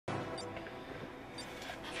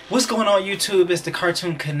What's going on YouTube? It's the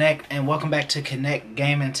CartoonConnect and welcome back to Connect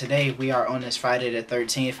Gaming. Today we are on this Friday the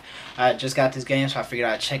 13th. I just got this game so I figured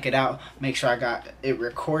I'd check it out. Make sure I got it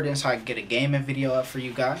recording so I can get a gaming video up for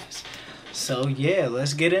you guys. So yeah,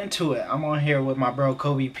 let's get into it. I'm on here with my bro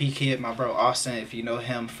Kobe P Kid, my bro Austin. If you know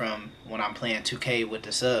him from when I'm playing 2K with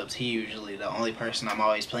the subs, he usually the only person I'm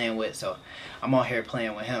always playing with. So I'm on here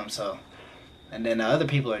playing with him. And then the other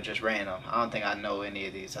people are just random. I don't think I know any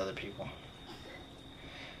of these other people.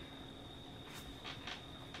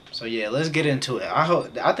 So yeah, let's get into it.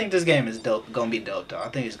 I think this game is dope. Gonna be dope though. I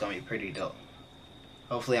think it's gonna be pretty dope.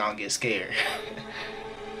 Hopefully I don't get scared.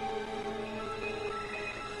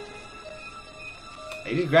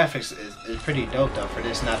 Hey, these graphics is pretty dope though for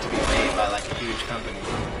this not to be made by like a huge company.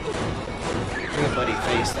 Good buddy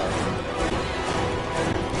face though.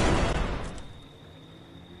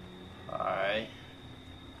 Alright.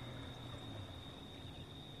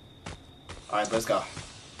 Alright, let's go.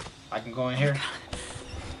 I can go in here.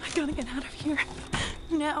 I gotta get out of here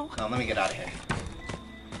now. No, let me get out of here.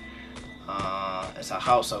 It's a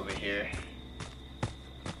house over here.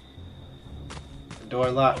 The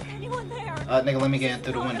door locked. Anyone there? Nigga, let me get in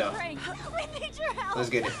through the window. We need your help. Let's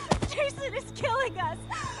get it. Jason is killing us.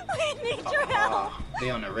 We need your help. They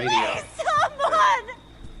on the radio. Please, someone.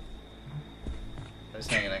 This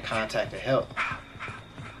nigga done contacted help.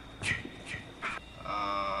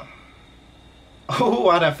 Oh,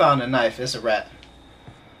 I done found a knife. It's a rat.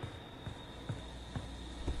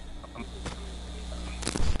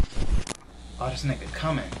 Oh, this nigga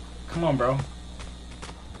coming. Come on, bro.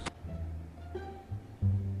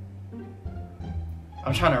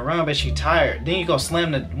 I'm trying to run, but she tired. Then you go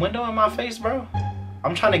slam the window in my face, bro?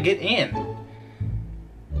 I'm trying to get in.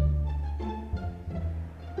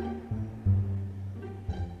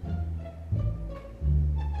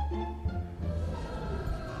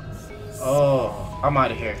 Oh, I'm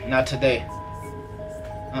out of here. Not today.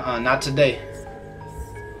 Not today.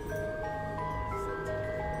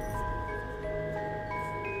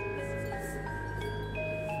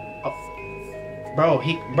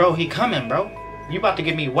 Bro, he coming, bro. You about to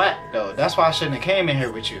get me whacked though. That's why I shouldn't have came in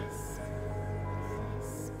here with you.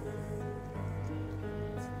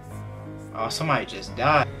 Oh, somebody just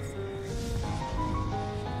died.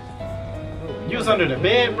 You was under the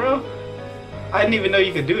bed, bro? I didn't even know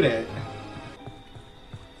you could do that.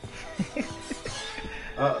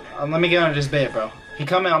 Let me get under this bed, bro. He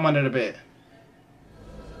coming, I'm under the bed.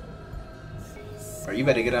 Bro, you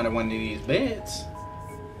better get under one of these beds.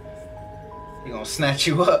 He gonna snatch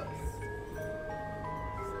you up.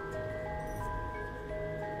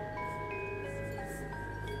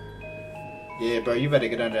 Yeah, bro, you better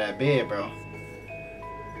get under that bed, bro.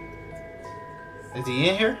 Is he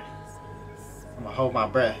in here? I'm gonna hold my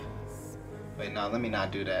breath. Wait, no, let me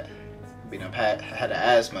not do that. Had an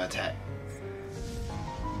asthma attack.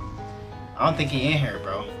 I don't think he in here,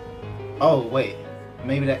 bro. Oh, wait.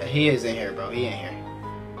 Maybe that he is in here, bro. He in here.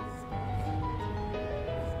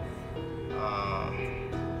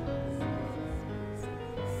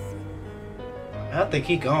 I think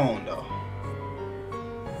he gone though.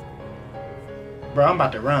 Bro, I'm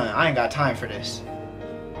about to run. I ain't got time for this.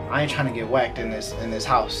 I ain't trying to get whacked in this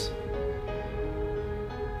house.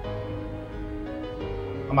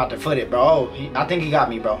 I'm about to foot it, bro. Oh, I think he got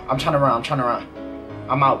me, bro. I'm trying to run.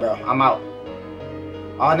 I'm out, bro. I'm out.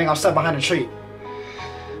 Oh, I think I'm stuck behind a tree.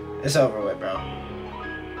 It's over with, bro.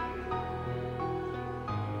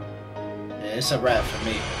 Yeah, it's a wrap for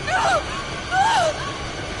me. No!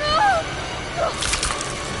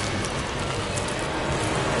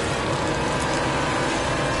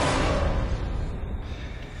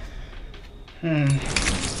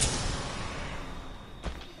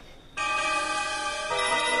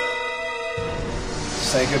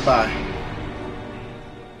 Say goodbye.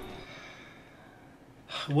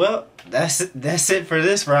 Well, that's it for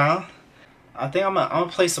this round. I think I'm gonna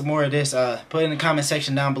play some more of this. Put in the comment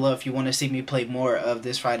section down below if you want to see me play more of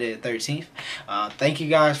this Friday the 13th. Thank you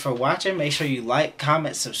guys for watching. Make sure you like,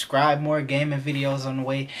 comment, subscribe. More gaming videos on the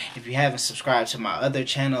way. If you haven't subscribed to my other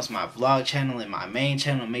channels, my vlog channel and my main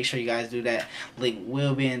channel, make sure you guys do that. Link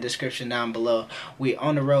will be in the description down below. We're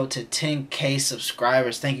on the road to 10K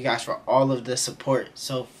subscribers. Thank you guys for all of the support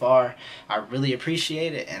so far. I really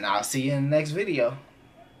appreciate it, and I'll see you in the next video.